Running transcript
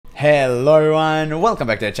Hello everyone, welcome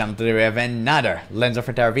back to the channel. Today we have another Legends of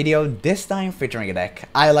Runeterra video, this time featuring a deck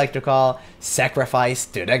I like to call Sacrifice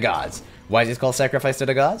to the Gods. Why is it called Sacrifice to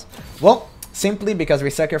the Gods? Well, simply because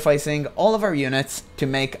we're sacrificing all of our units to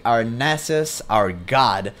make our Nasus, our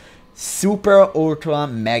god, super ultra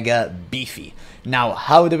mega beefy. Now,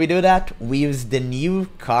 how do we do that? We use the new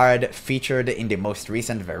card featured in the most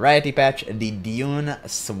recent variety patch, the Dune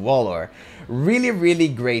Swallower. Really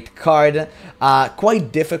great card,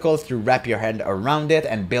 quite difficult to wrap your head around it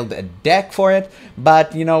and build a deck for it,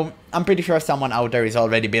 but you know, I'm pretty sure someone out there is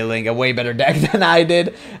already building a way better deck than I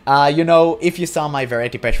did. You know, if you saw my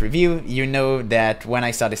variety patch review, you know that when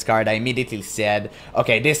I saw this card, I immediately said,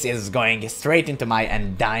 okay, this is going straight into my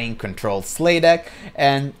Undying Control Slay deck,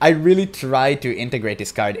 and I really tried to integrate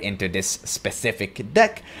this card into this specific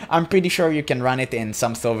deck. I'm pretty sure you can run it in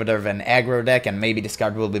some sort of an aggro deck, and maybe this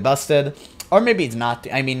card will be busted. Or maybe it's not.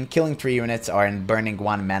 I mean, killing 3 units or burning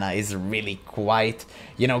 1 mana is really quite,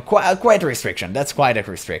 you know, quite a restriction. That's quite a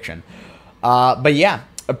restriction. But yeah,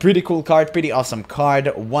 a pretty cool card, pretty awesome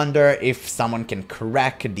card. Wonder if someone can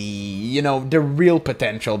crack the, you know, the real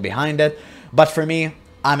potential behind it. But for me,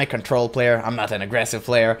 I'm a control player. I'm not an aggressive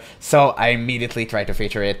player. So I immediately try to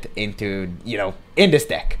feature it into, you know, in this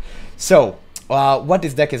deck. So what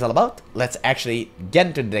this deck is all about, let's actually get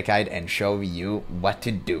into the deck guide and show you what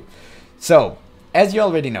to do. So, as you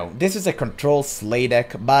already know, this is a control slay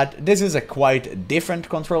deck, but this is a quite different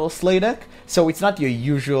control slay deck. So it's not your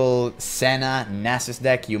usual Senna Nasus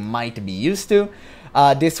deck you might be used to.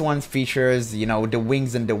 This one features, you know, the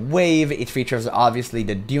Wings and the Wave. It features obviously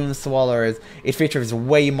the Dune Swallowers. It features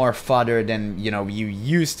way more fodder than, you know, you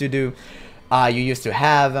used to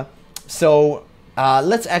have. So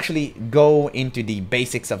let's actually go into the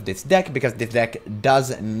basics of this deck, because this deck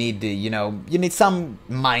does need, you know, you need some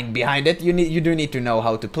mind behind it. You do need to know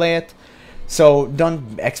how to play it. So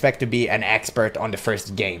don't expect to be an expert on the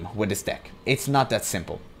first game with this deck. It's not that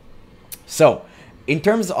simple. So in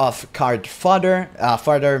terms of card fodder,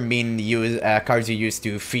 fodder mean cards you use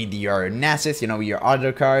to feed your Nasus, you know, your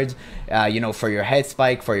other cards, you know, for your Head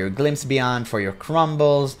Spike, for your Glimpse Beyond, for your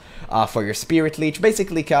Crumbles, for your Spirit Leech,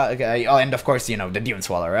 basically, oh, and of course, you know, the Dune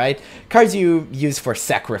Swallower, right? Cards you use for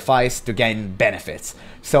sacrifice to gain benefits.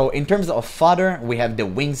 So in terms of fodder, we have the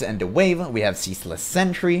Wings and the Wave, we have Ceaseless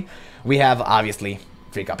Sentry, we have obviously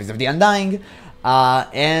 3 copies of the Undying,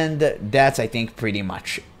 and that's, I think, pretty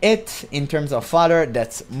much it. In terms of fodder,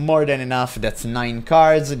 that's more than enough. That's 9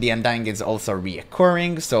 cards. The Undying is also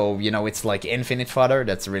reoccurring, so, you know, it's like infinite fodder.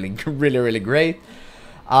 That's really, really great.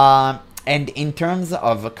 And in terms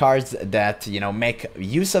of cards that, you know, make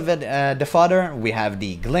use of it, the fodder, we have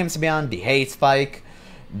the Glimpse Beyond, the Hate Spike,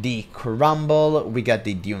 the Crumble, we got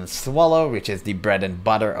the Dune Swallow, which is the bread and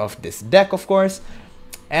butter of this deck, of course.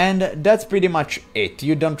 And that's pretty much it.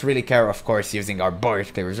 You don't really care, of course, using our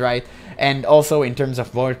board clears, right? And also, in terms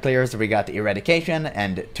of board clears, we got Eradication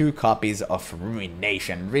and 2 copies of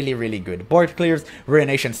Ruination. Really good board clears.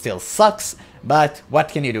 Ruination still sucks, but what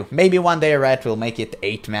can you do? Maybe one day Rat will make it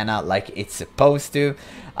 8 mana like it's supposed to.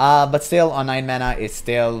 But still, on 9 mana, it's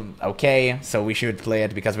still okay, so we should play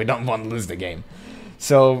it because we don't want to lose the game.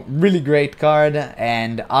 So, really great card,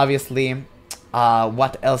 and obviously,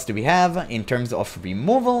 what else do we have? In terms of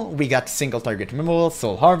removal, we got single target removal,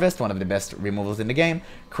 Soul Harvest, one of the best removals in the game,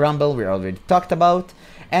 Crumble, we already talked about,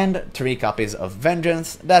 and 3 copies of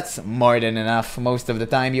Vengeance. That's more than enough most of the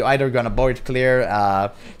time. You either gonna board clear,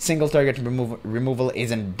 single target removal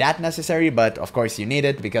isn't that necessary, but of course you need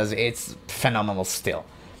it because it's phenomenal still.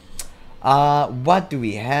 What do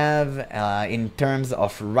we have in terms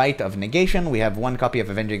of Rite of Negation? We have 1 copy of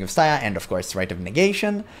Avenging of Saya and of course Rite of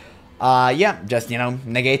Negation. Yeah, just, you know,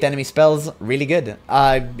 negate enemy spells, really good.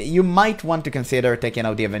 You might want to consider taking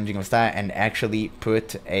out the Avenging of Saya and actually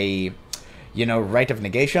put a, you know, Rite of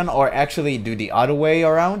Negation, or actually do the other way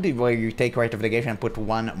around, where you take Rite of Negation and put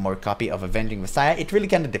 1 more copy of Avenging of Saya. It really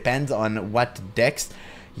kind of depends on what decks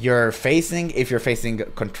you're facing. If you're facing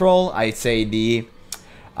Control, I'd say the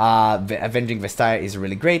Avenging Vestaya is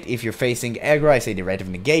really great. If you're facing aggro, I say the Rite of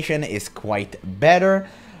Negation is quite better.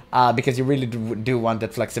 Because you really do want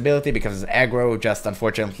that flexibility, because aggro just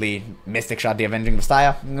unfortunately Mystic Shot the Avenging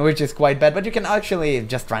Vestaya, which is quite bad, but you can actually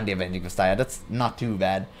just run the Avenging Vestaya, that's not too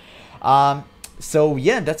bad. So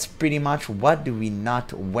yeah, that's pretty much what do we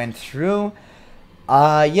not went through.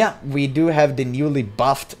 Yeah, we do have the newly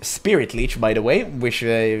buffed Spirit Leech, by the way, which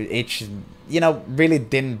you know, really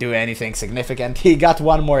didn't do anything significant. He got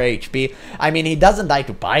 1 more HP. I mean, he doesn't die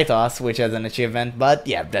to Pythos, which is an achievement, but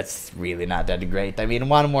yeah, that's really not that great. I mean,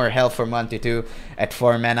 1 more health from 1 to 2 at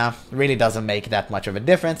 4 mana really doesn't make that much of a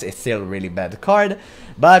difference. It's still a really bad card,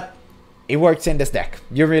 but it works in this deck.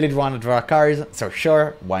 You really want to draw cards, so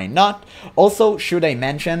sure, why not? Also, should I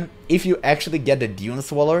mention, if you actually get the Dune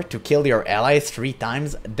Swallower to kill your allies 3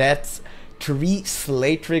 times, that's 3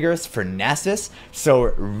 Slay triggers for Nasus,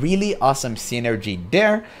 so really awesome synergy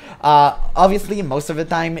there. Obviously, most of the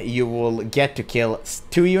time you will get to kill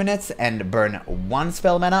 2 units and burn 1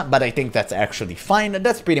 spell mana, but I think that's actually fine.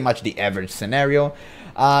 That's pretty much the average scenario.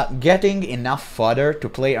 Getting enough fodder to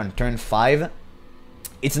play on turn 5,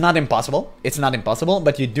 it's not impossible,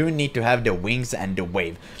 but you do need to have the wings and the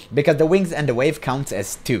wave, because the wings and the wave counts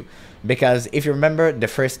as 2. Because if you remember, the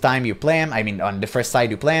first time you play him, I mean on the first side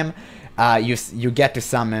you play him, you get to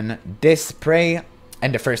summon this prey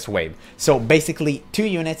and the first wave. So basically 2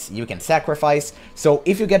 units you can sacrifice. So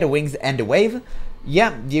if you get the wings and the wave,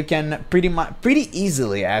 yeah, you can pretty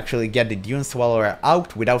easily actually get the Dune Swallower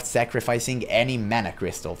out without sacrificing any mana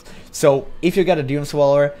crystals. So if you get a Dune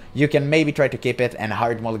Swallower, you can maybe try to keep it and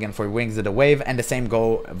hard mulligan for wings of the wave, and the same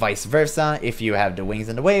go vice versa. If you have the wings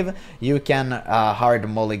and the wave, you can hard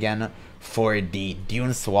mulligan for the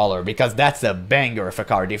Dune Swallower, because that's a banger of a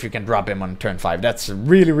card if you can drop him on turn 5. That's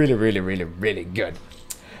really good.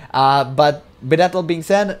 But with that all being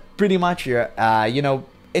said, pretty much you're, you know,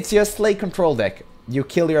 it's your Slay control deck. You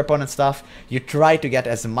kill your opponent's stuff, you try to get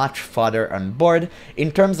as much fodder on board.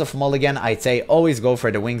 In terms of mulligan, I'd say always go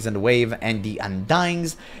for the wings and the wave and the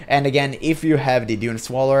undyings. And again, if you have the Dune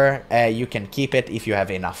Swallower, you can keep it if you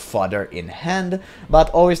have enough fodder in hand. But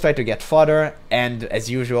always try to get fodder, and as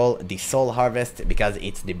usual, the Soul Harvest, because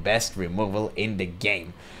it's the best removal in the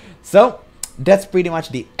game. So that's pretty much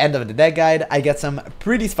the end of the deck guide. I got some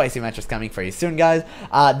pretty spicy matches coming for you soon, guys.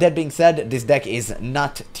 That being said, this deck is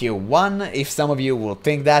not tier 1. If some of you will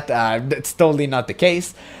think that, that's totally not the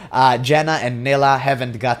case. Janna and Nilla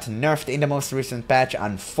haven't got nerfed in the most recent patch,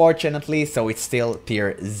 unfortunately, so it's still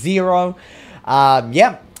tier 0.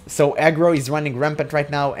 Yeah. So aggro is running rampant right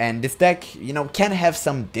now, and this deck, you know, can have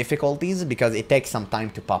some difficulties because it takes some time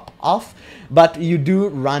to pop off, but you do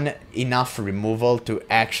run enough removal to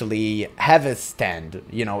actually have a stand,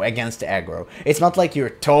 you know, against aggro. It's not like you're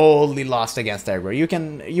totally lost against aggro. You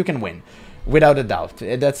can win, without a doubt.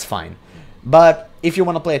 That's fine. But if you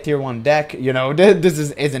want to play a tier 1 deck, you know, this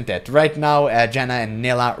isn't it. Right now, Janna and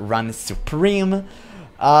Nilla run supreme.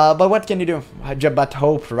 But what can you do? But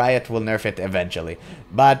hope Riot will nerf it eventually.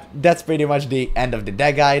 But that's pretty much the end of the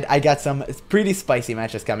deck guide. I got some pretty spicy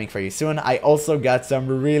matches coming for you soon. I also got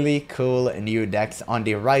some really cool new decks on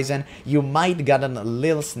the horizon. You might get a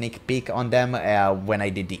little sneak peek on them when I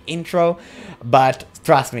did the intro. But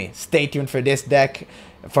trust me, stay tuned for this deck,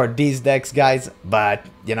 for these decks, guys. But,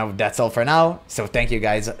 you know, that's all for now. So thank you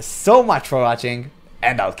guys so much for watching,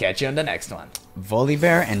 and I'll catch you on the next one.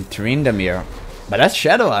 Volibear and Tryndamere. But that's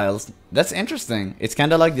Shadow Isles. That's interesting. It's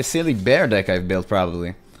kind of like the silly bear deck I've built,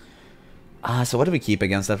 probably. So what do we keep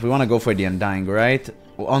against that? We want to go for the Undying, right?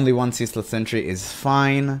 Only 1 Ceaseless Sentry is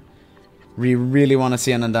fine. We really want to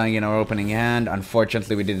see an Undying in our opening hand.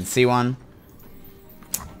 Unfortunately, we didn't see one.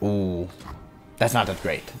 Ooh. That's not that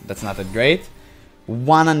great. That's not that great.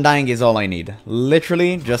 1 Undying is all I need.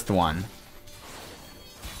 Literally, just 1.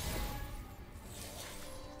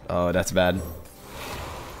 Oh, that's bad.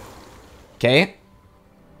 Okay.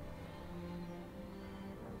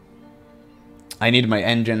 I need my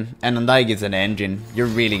engine, and Undying is an engine. You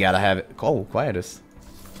really gotta have it. Oh, Quietus.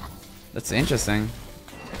 That's interesting.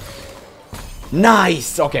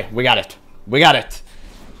 Nice! Okay, we got it. We got it.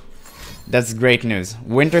 That's great news.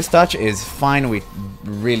 Winter's Touch is fine. We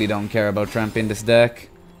really don't care about Tramp in this deck.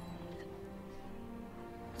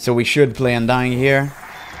 So we should play Undying here.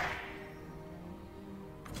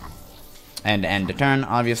 And end the turn,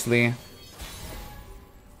 obviously.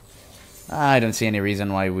 I don't see any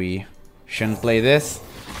reason why we shouldn't play this.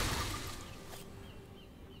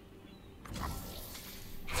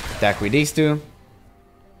 Attack with these 2.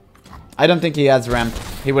 I don't think he has ramp.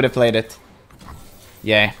 He would have played it.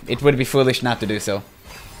 Yeah, it would be foolish not to do so.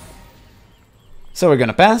 So we're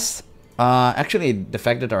gonna pass. Actually, the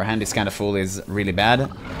fact that our hand is kind of full is really bad.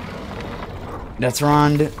 That's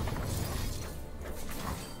round.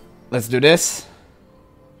 Let's do this.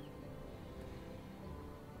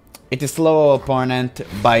 It is slow opponent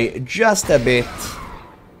by just a bit,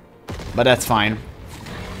 but that's fine.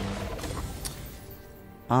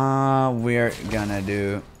 We're gonna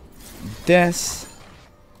do this.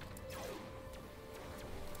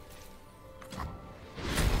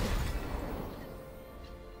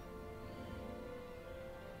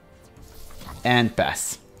 And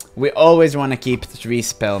pass. We always want to keep 3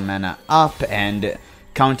 spell mana up, and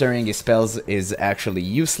countering his spells is actually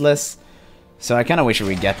useless. So I kind of wish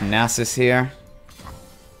we get Nasus here.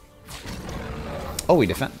 Oh, we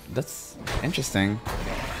defend. That's Interesting.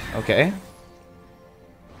 Okay.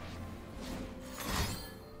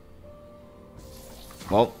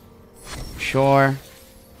 Well, sure.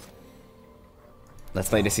 Let's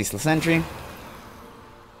play the Ceaseless Sentry.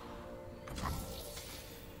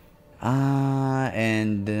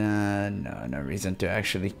 No reason to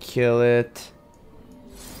actually kill it.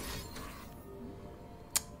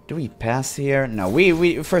 Do we pass here? No,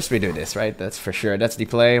 we first we do this, right? That's for sure. That's the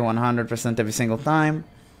play, 100% every single time.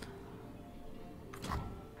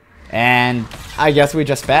 And I guess we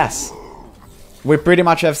just pass. We pretty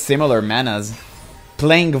much have similar manas.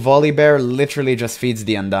 Playing Volibear literally just feeds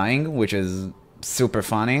the Undying, which is super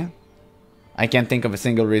funny. I can't think of a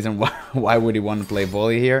single reason why would he want to play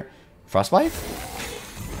Volley here. Frostbite?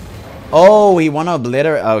 Oh, he want to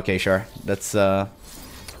obliterate. Okay, sure. That's kind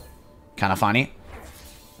of funny.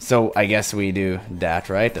 So I guess we do that,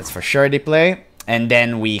 right? That's for sure the play. And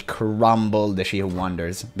then we crumble the She Who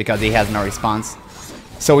Wonders because he has no response.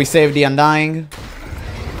 So we save the Undying.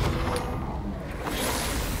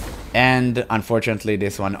 And unfortunately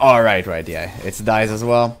this one... Oh, right, yeah. It dies as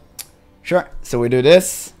well. Sure, so we do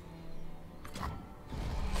this.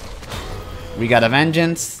 We got a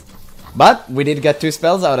Vengeance. But we did get 2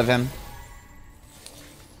 spells out of him.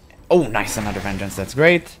 Oh, nice, another Vengeance, that's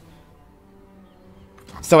great.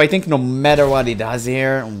 So I think no matter what he does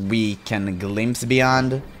here, we can glimpse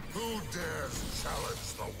beyond.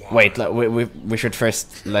 Wait, we should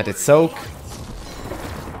first let it soak.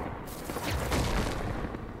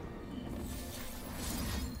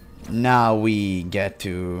 Now we get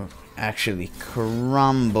to actually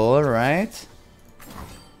crumble, right?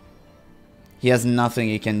 He has nothing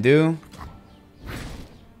he can do.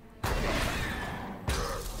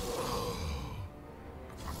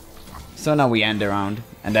 So now we end the round,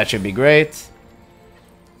 and that should be great.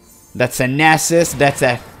 That's a Nasus, that's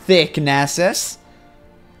a thick Nasus.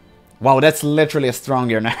 Wow, that's literally a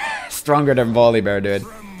stronger than Volibear, dude.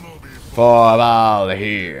 For about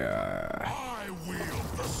here.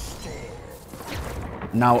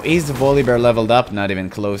 Now, is Volibear leveled up? Not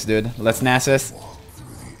even close, dude. Let's Nasus.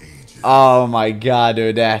 Oh my god,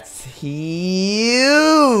 dude, that's huge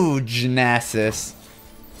Nasus.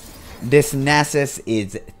 This Nasus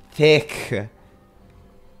is thick.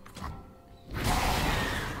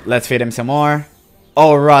 Let's feed him some more.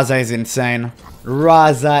 Oh, Raza is insane.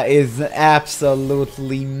 Raza is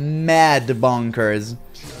absolutely mad bonkers.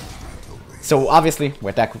 So obviously we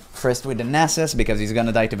attack first with the Nasus because he's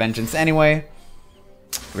gonna die to Vengeance anyway.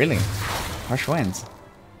 Really? Harsh Winds.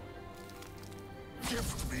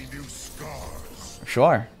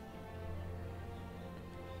 Sure.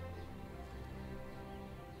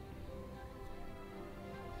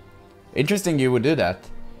 Interesting you would do that.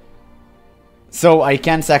 So I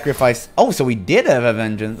can sacrifice... Oh, so we did have a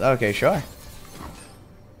Vengeance. Okay, sure.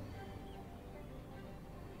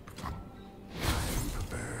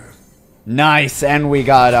 Nice, and we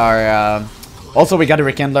got our... Also, we got a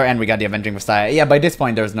Rekindler and we got the Avenging Messiah. Yeah, by this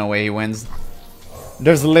point, there's no way he wins.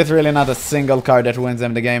 There's literally not a single card that wins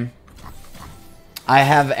him the game. I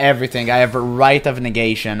have everything. I have Rite of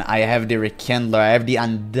Negation. I have the Rekindler. I have the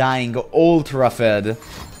Undying Ultra Fed.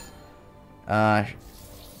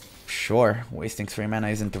 Sure. Wasting 3 mana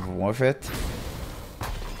isn't worth it.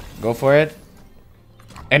 Go for it.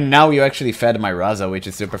 And now you actually fed my Raza, which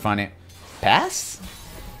is super funny. Pass?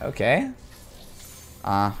 Okay.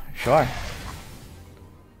 Sure.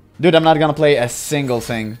 Dude, I'm not gonna play a single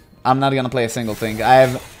thing. I'm not gonna play a single thing. I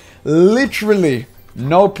have literally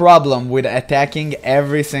no problem with attacking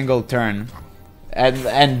every single turn.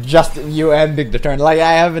 And just you ending the turn. Like,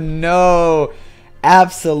 I have no...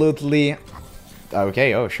 Absolutely...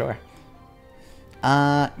 Okay, oh, sure.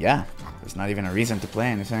 Yeah. There's not even a reason to play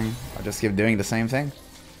anything. I'll just keep doing the same thing.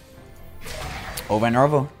 Over and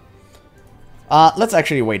over. Let's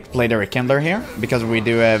actually play the Rekindler here, because we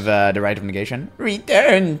do have the Rite of Negation.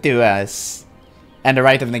 Return to us! And the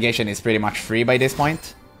Rite of Negation is pretty much free by this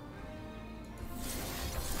point.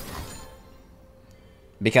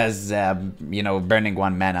 Because, you know, burning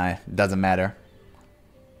 1 mana doesn't matter.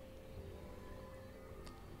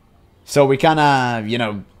 So we kinda, you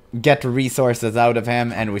know, get resources out of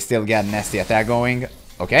him, and we still get nasty attack going.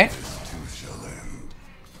 Okay.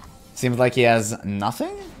 Seems like he has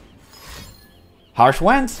nothing? Harsh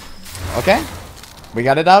Winds. Okay. We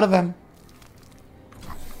got it out of him.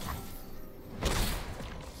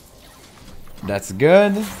 That's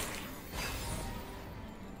good.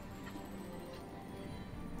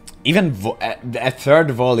 Even a third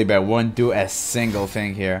Volibear won't do a single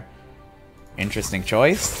thing here. Interesting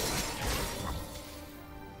choice.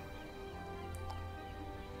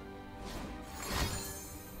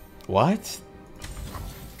 What?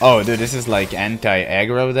 Oh, dude, this is like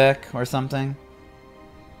anti-aggro deck or something.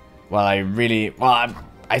 Well, I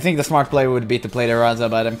think the smart play would be to play the Raza,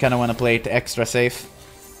 but I kind of want to play it extra safe.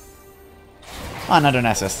 Oh, another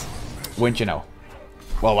Nasus. Wouldn't you know?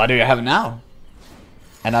 Well, what do you have now?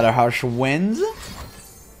 Another Harsh Winds?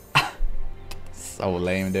 So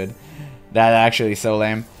lame, dude. That actually so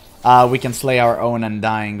lame. We can slay our own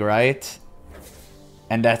Undying, right?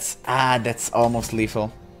 And that's almost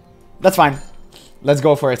lethal. That's fine. Let's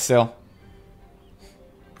go for it still.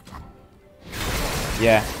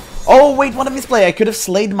 Yeah. Oh, wait, what a misplay. I could have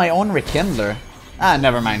slayed my own Rekindler. Ah,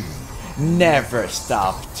 never mind. Never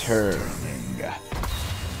stop turning.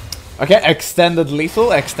 Okay, extended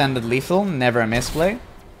lethal. Never a misplay.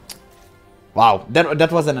 Wow,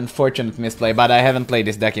 that was an unfortunate misplay, but I haven't played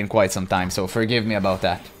this deck in quite some time, so forgive me about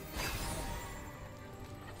that.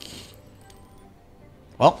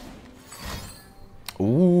 Well.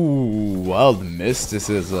 Ooh, wild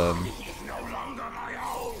mysticism.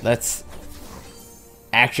 Let's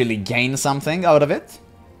actually gain something out of it.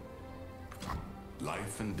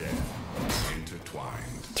 Life and death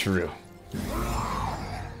intertwined. True.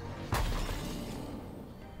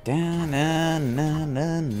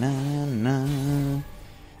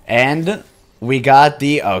 And we got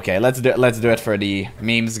the okay. Let's do it for the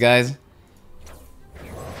memes, guys.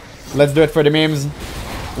 Let's do it for the memes.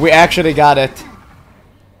 We actually got it.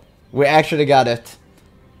 We actually got it.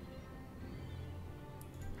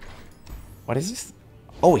 What is this?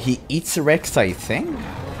 Oh, he eats Rex, I think.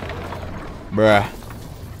 Bruh.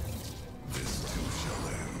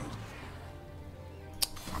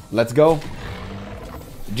 Let's go.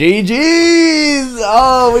 GG's!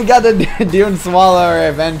 Oh, we got the Dune Swallower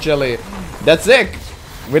eventually. That's sick.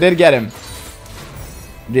 We did get him.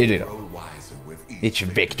 GG. Each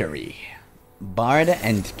victory. Bard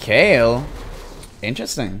and Kayle.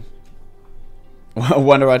 Interesting.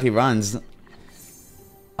 Wonder what he runs.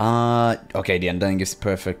 Okay, the Undying is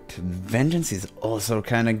perfect. Vengeance is also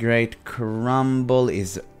kind of great. Crumble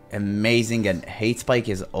is amazing, and Hate Spike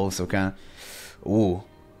is also kind of... Ooh.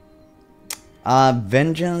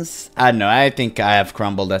 Vengeance... I don't know, I think I have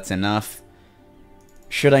Crumble, that's enough.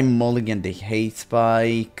 Should I mulligan the Hate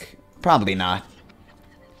Spike? Probably not.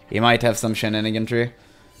 He might have some shenaniganry.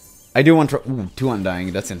 I do want... Ooh, 2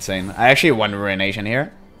 Undying, that's insane. I actually want Ruination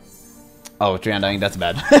here. Oh, 3 Undying, that's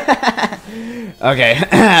bad. Okay,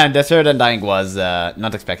 the 3rd Undying was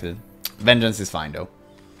not expected. Vengeance is fine, though.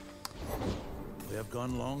 We have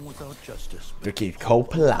gone long without justice. To keep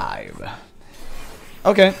Cope alive.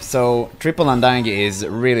 Okay, so triple Undying is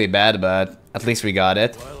really bad, but at least we got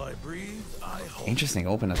it. While I breathe, I hope. Interesting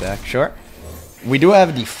open attack, sure. We do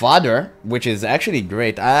have the fodder, which is actually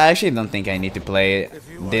great. I actually don't think I need to play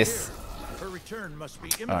this. Her return must be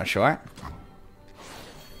Oh, sure.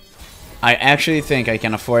 I actually think I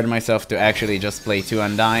can afford myself to actually just play 2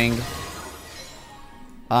 Undying.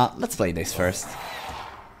 Let's play this first.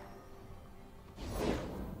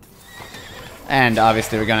 And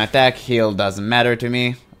obviously we're gonna attack. Heal doesn't matter to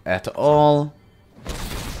me at all.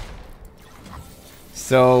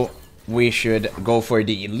 So we should go for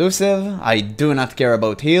the elusive. I do not care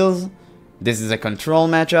about heals. This is a control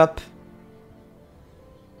matchup.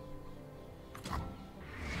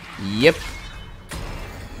 Yep.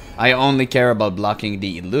 I only care about blocking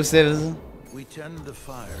the elusives. We tend the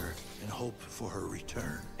fire and hope for her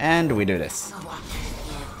return. And we do this.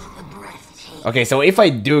 Okay, so if I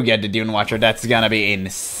do get the Dune Watcher, that's gonna be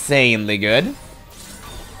insanely good.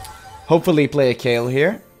 Hopefully play a Kayle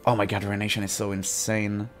here. Oh my god, Ruination is so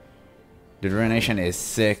insane. The Ruination is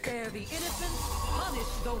sick. Spare the innocent, punish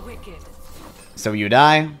the wicked. So you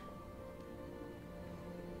die.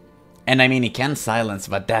 And I mean, he can silence,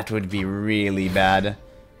 but that would be really bad.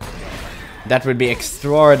 That would be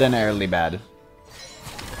extraordinarily bad.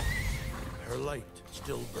 Her light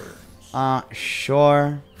still burns.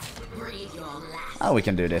 Sure. Oh, we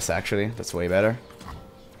can do this actually. That's way better.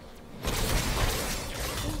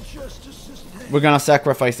 We're gonna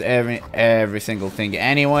sacrifice every single thing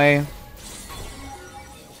anyway.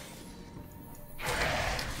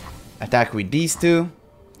 Attack with these 2.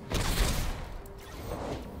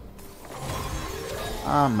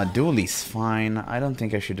 Maduli's fine. I don't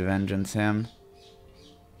think I should Vengeance him.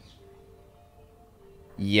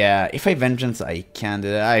 Yeah, if I Vengeance, I can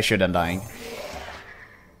do that. I should Undying.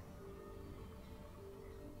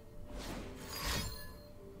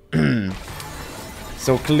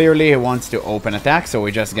 So clearly he wants to open attack, so we're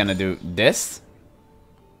just gonna do this.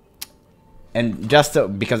 And just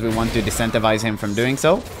because we want to disincentivize him from doing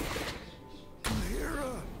so.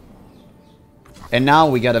 And now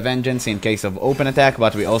we got a Vengeance in case of open attack,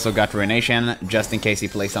 but we also got Ruination just in case he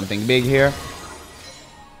plays something big here.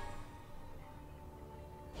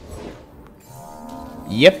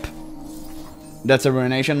 Yep. That's a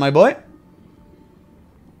ruination, my boy.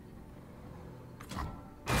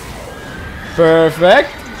 Perfect.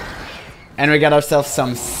 And we got ourselves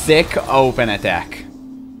some sick open attack.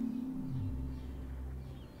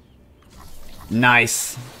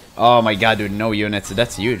 Nice. Oh my god, dude, no units.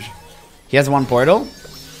 That's huge. He has one portal.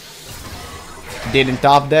 Didn't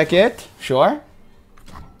top deck it. Sure.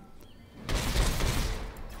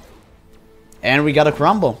 And we got a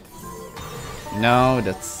crumble. No,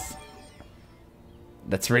 that's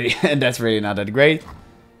really that's really not that great.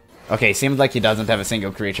 Okay, seems like he doesn't have a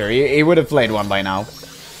single creature. He would have played one by now.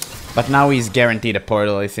 But now he's guaranteed a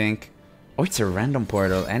portal, I think. Oh, it's a random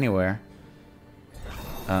portal anywhere.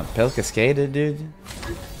 Pill Cascade, dude.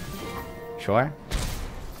 Sure.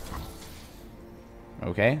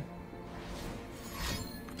 Okay.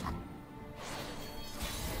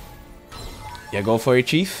 Yeah, go for it,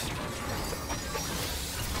 Chief.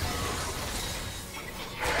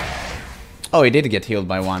 Oh, he did get healed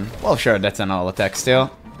by one. Well, sure, that's an all attack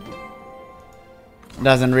still.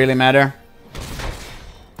 Doesn't really matter.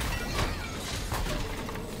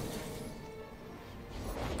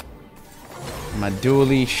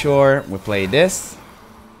 Maduli, sure. We play this.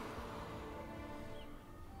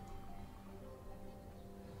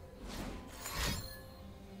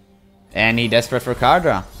 And he desperate for card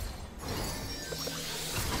draw.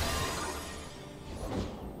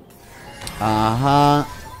 Uh-huh.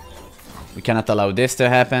 We cannot allow this to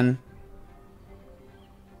happen.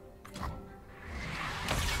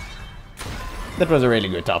 That was a really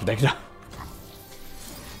good top deck though.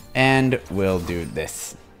 And we'll do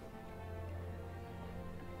this.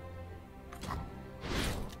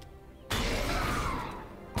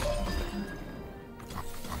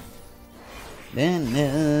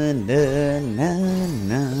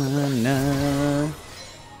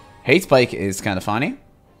 Hate Spike is kind of funny.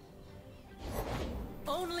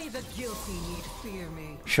 Only the guilty need fear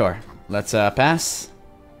me. Sure, let's pass.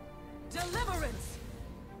 Deliverance.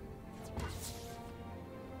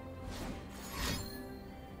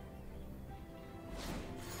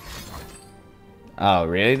 Oh,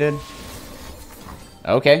 really, dude?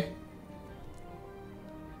 Okay.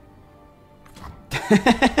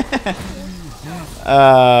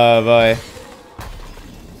 Oh boy.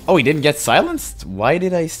 Oh, he didn't get silenced? Why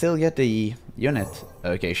did I still get the unit?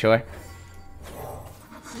 Okay, sure.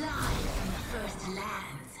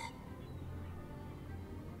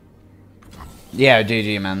 Yeah,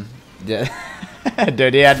 GG, man.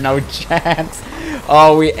 Dude, he had no chance.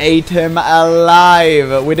 Oh, we ate him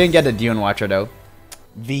alive. We didn't get the Dune Watcher, though.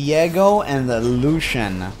 Viego and the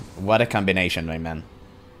Lucian. What a combination, my man.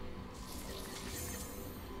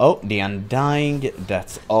 Oh, the Undying.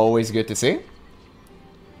 That's always good to see.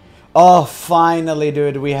 Oh, finally,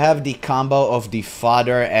 dude. We have the combo of the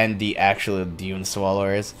fodder and the actual Dune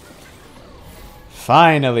Swallowers.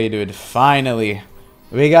 Finally, dude. Finally.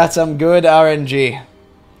 We got some good RNG.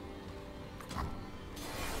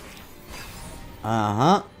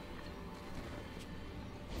 Uh-huh.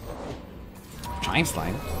 Giant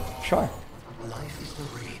Slime. Sure.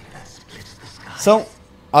 So,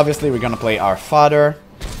 obviously we're gonna play our fodder.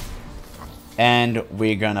 And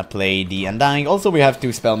we're gonna play the Undying. Also, we have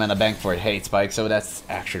 2 spell mana bank for Hate Spike, so that's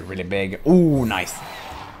actually really big. Ooh, nice.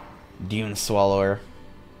 Dune Swallower.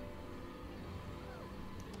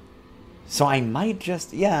 So I might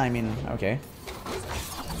just... Yeah, I mean, okay.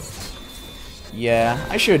 Yeah,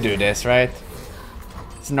 I should do this, right?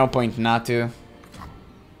 There's no point not to.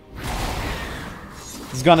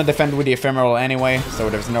 He's gonna defend with the Ephemeral anyway, so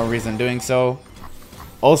there's no reason doing so.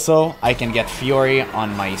 Also, I can get Fury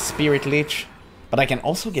on my Spirit Leech, but I can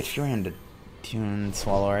also get Fury on the Dune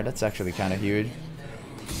Swallower. That's actually kind of huge.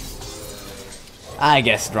 I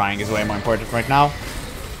guess drawing is way more important right now.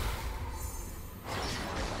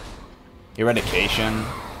 Eradication.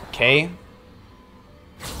 Okay.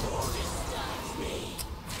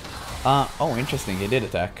 Oh, interesting. He did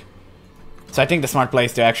attack. So I think the smart play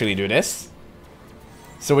is to actually do this.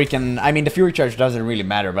 So we can... I mean, the Fury Charge doesn't really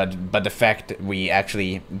matter, but the fact we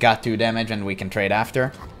actually got 2 damage and we can trade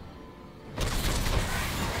after.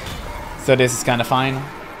 So this is kind of fine.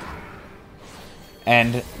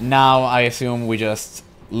 And now I assume we just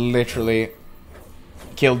literally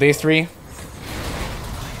kill these 3.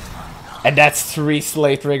 And that's 3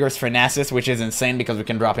 Slay triggers for Nasus, which is insane because we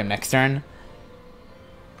can drop him next turn.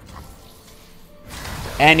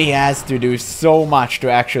 And he has to do so much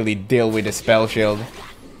to actually deal with the Spell Shield.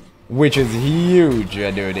 Which is huge,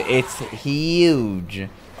 dude. It's huge.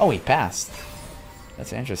 Oh, he passed.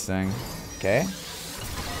 That's interesting. Okay.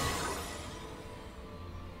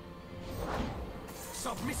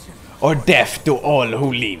 Or death to all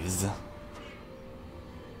who lives.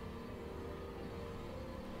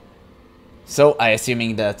 So, I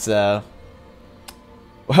assuming that's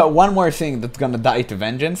one more thing that's gonna die to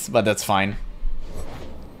vengeance, but that's fine.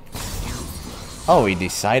 Oh, he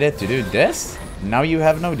decided to do this? Now you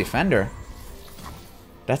have no defender.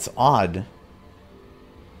 That's odd.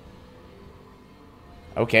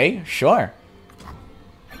 Okay, sure.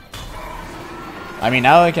 I mean,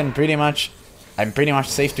 now I can pretty much... I'm pretty much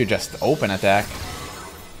safe to just open attack.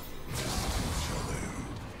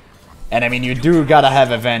 And I mean, you do gotta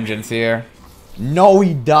have a vengeance here. No,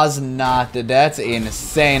 he does not. That's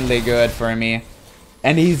insanely good for me.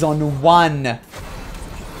 And he's on 1.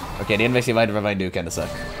 Okay, the invasive revive do kinda suck.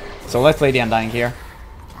 So let's play the Undying here.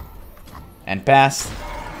 And pass.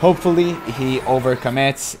 Hopefully he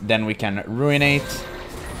overcommits, then we can ruinate.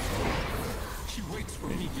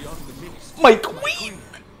 My queen!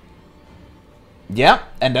 Yeah,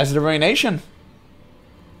 and that's the ruination.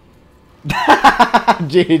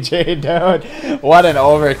 GG, dude. What an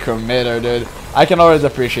overcommitter, dude. I can always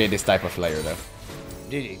appreciate this type of player, though.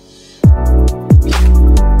 GG.